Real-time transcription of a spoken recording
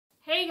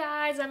Hey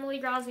guys, Emily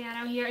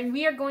Graziano here, and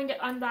we are going to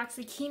unbox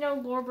the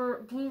Kino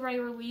Lorber Blu-ray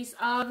release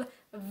of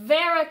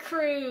Vera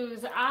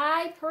Cruz.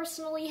 I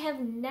personally have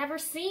never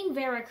seen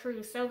Vera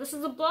Cruz, so this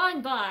is a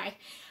blind buy.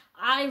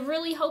 I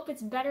really hope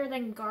it's better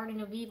than Garden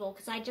of Evil,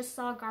 because I just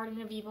saw Garden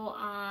of Evil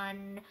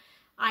on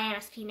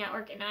INSP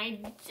Network, and I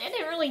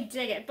didn't really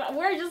dig it, but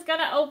we're just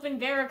gonna open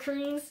Vera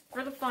Cruz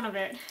for the fun of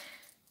it.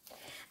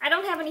 I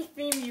don't have any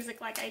theme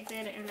music like I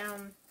did in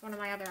one of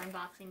my other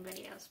unboxing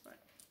videos, but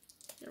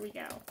here we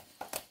go.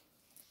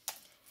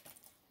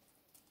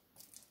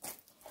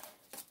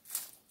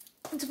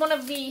 It's one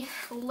of the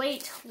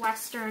late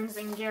westerns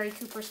in Gary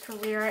Cooper's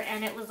career,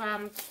 and it was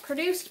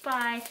produced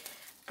by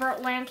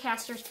Burt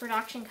Lancaster's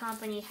production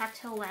company,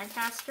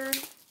 Lancaster,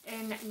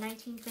 in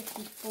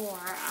 1954.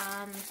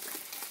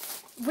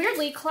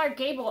 Weirdly, Clark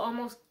Gable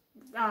almost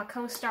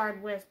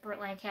co-starred with Burt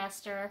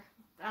Lancaster.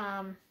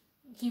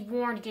 He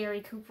warned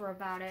Gary Cooper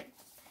about it.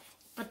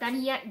 But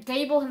then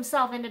Gable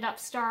himself ended up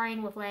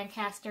starring with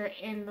Lancaster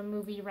in the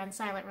movie Run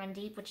Silent, Run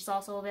Deep, which is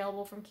also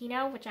available from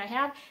Kino, which I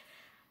have.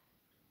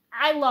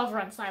 I love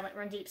Run Silent,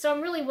 Run Deep, so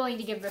I'm really willing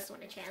to give this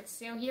one a chance.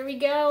 So here we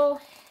go.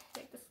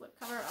 Take the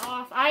slipcover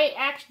off.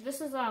 This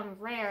is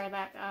rare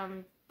that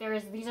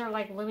these are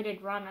like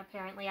limited run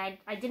apparently. I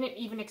didn't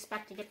even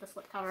expect to get the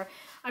slipcover.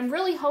 I'm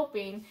really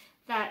hoping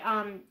that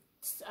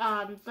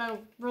the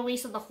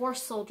release of the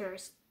Horse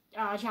Soldiers,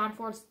 John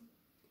Ford's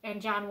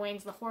and John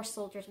Wayne's The Horse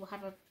Soldiers, will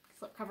have a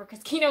slipcover because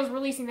Kino's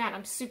releasing that.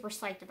 I'm super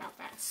psyched about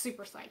that.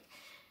 Super psyched.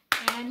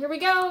 And here we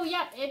go.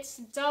 Yep, it's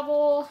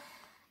double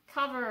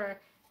cover.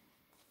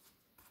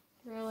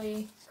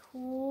 Really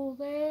cool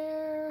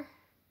there.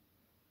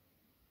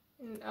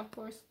 And of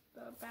course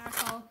the back,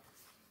 I'll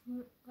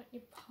let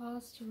you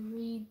pause to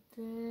read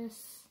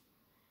this.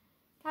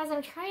 Guys,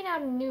 I'm trying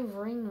out a new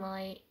ring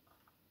light.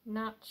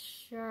 Not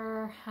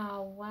sure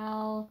how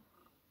well.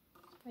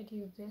 If I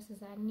do this,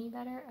 is that any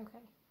better? Okay.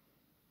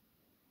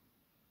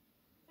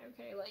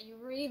 Okay, let you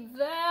read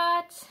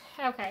that.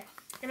 Okay,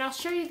 and I'll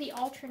show you the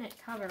alternate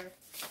cover.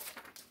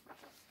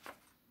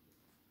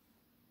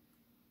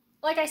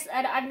 Like I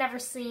said, I've never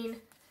seen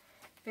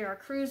Vera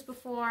Cruz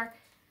before,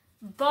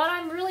 but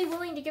I'm really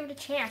willing to give it a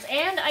chance.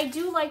 And I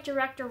do like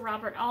director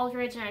Robert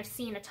Aldridge, and I've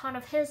seen a ton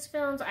of his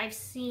films. I've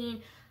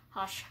seen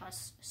Hush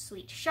Hush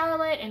Sweet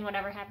Charlotte and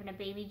Whatever Happened to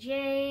Baby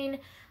Jane.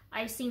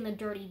 I've seen The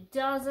Dirty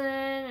Dozen,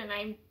 and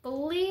I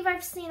believe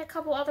I've seen a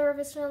couple other of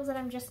his films that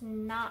I'm just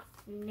not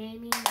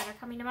naming that are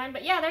coming to mind.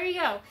 But yeah, there you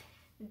go.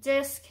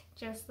 Disc,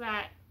 just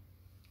that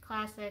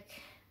classic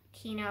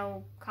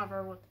Kino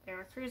cover with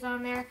Vera Cruz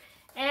on there.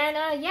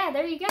 And yeah,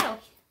 there you go.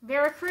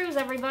 Vera Cruz,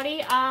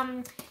 everybody.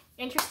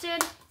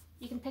 Interested?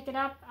 You can pick it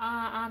up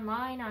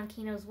online on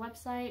Kino's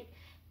website.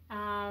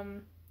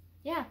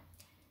 Yeah.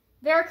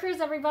 Vera Cruz,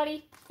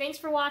 everybody. Thanks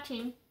for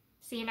watching.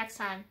 See you next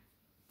time.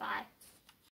 Bye.